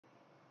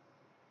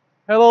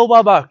Hello,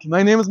 Babak.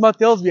 My name is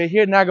Mateus. We are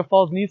here at Niagara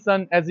Falls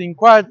Nissan. As you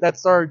inquired,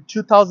 that's our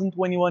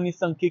 2021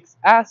 Nissan Kicks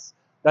S.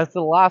 That's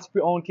the last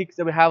pre-owned Kicks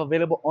that we have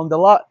available on the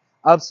lot.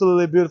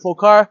 Absolutely beautiful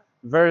car.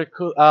 Very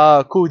cool,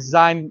 cool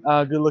design,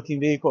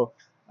 good-looking vehicle.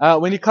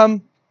 When you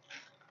come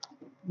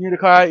near the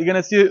car, you're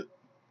gonna see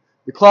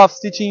the cloth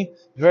stitching.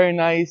 Very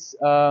nice.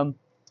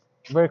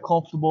 Very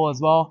comfortable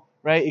as well,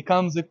 right? It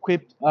comes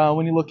equipped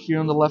when you look here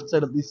on the left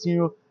side of the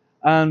steering wheel,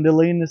 and the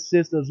lane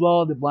assist as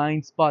well, the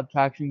blind spot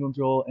traction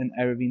control, and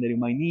everything that you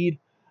might need.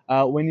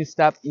 When you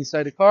step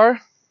inside the car,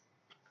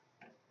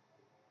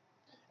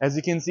 as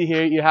you can see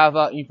here, you have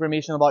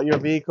information about your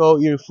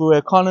vehicle, your fuel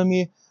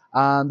economy,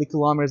 the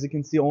kilometers. You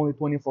can see only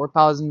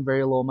 24,000,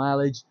 very low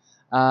mileage.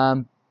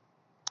 Um,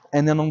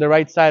 and then on the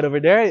right side over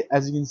there,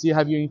 as you can see, you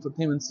have your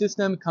infotainment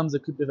system. It comes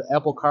equipped with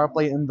Apple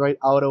CarPlay, Android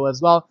Auto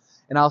as well,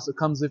 and also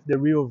comes with the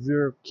rear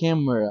view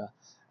camera.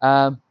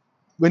 Um,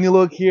 when you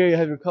look here, you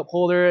have your cup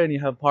holder and you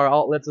have power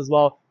outlets as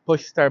well.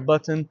 Push start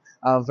button,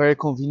 very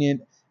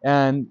convenient,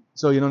 and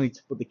so you don't need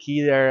to put the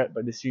key there,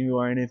 but the steering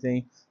wheel or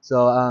anything.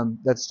 So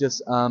that's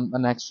just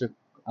an extra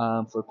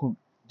for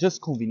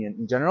just convenient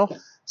in general.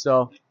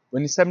 So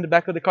when you step in the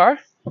back of the car,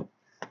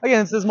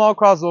 again, it's a small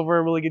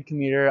crossover, really good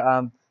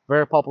commuter,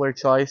 very popular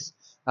choice.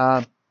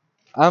 Um,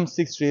 I'm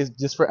 6'3",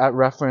 just for at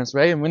reference,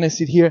 right? And when I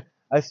sit here,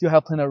 I still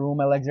have plenty of room.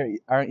 My legs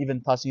aren't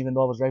even touching, even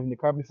though I was driving the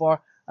car before.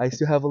 I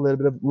still have a little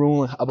bit of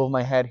room above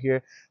my head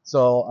here.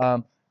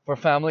 So for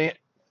family,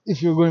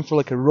 if you're going for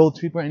like a road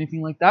trip or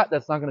anything like that,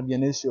 that's not going to be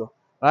an issue,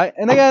 right?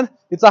 And again,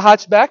 it's a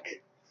hatchback,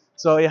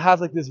 so it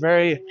has like this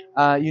very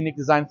unique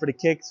design for the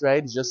kicks,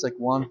 right? It's just like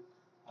one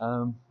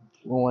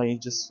way,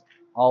 just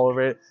all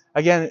over it.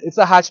 Again, it's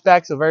a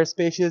hatchback, so very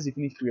spacious. If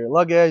you need for your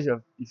luggage,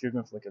 or if you're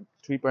going for like a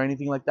trip or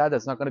anything like that,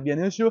 that's not going to be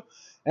an issue.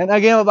 And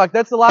again, like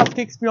that's the last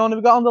Kicks pre-owned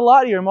we got on the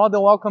lot. You're more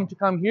than welcome to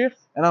come here,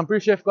 and I'm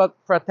pretty sure if you got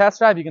for a test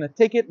drive, you're gonna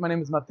take it. My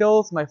name is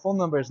Mateus. My phone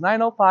number is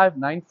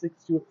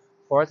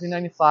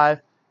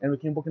 905-962-4395, and we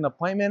can book an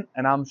appointment,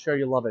 and I'm sure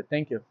you'll love it.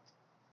 Thank you.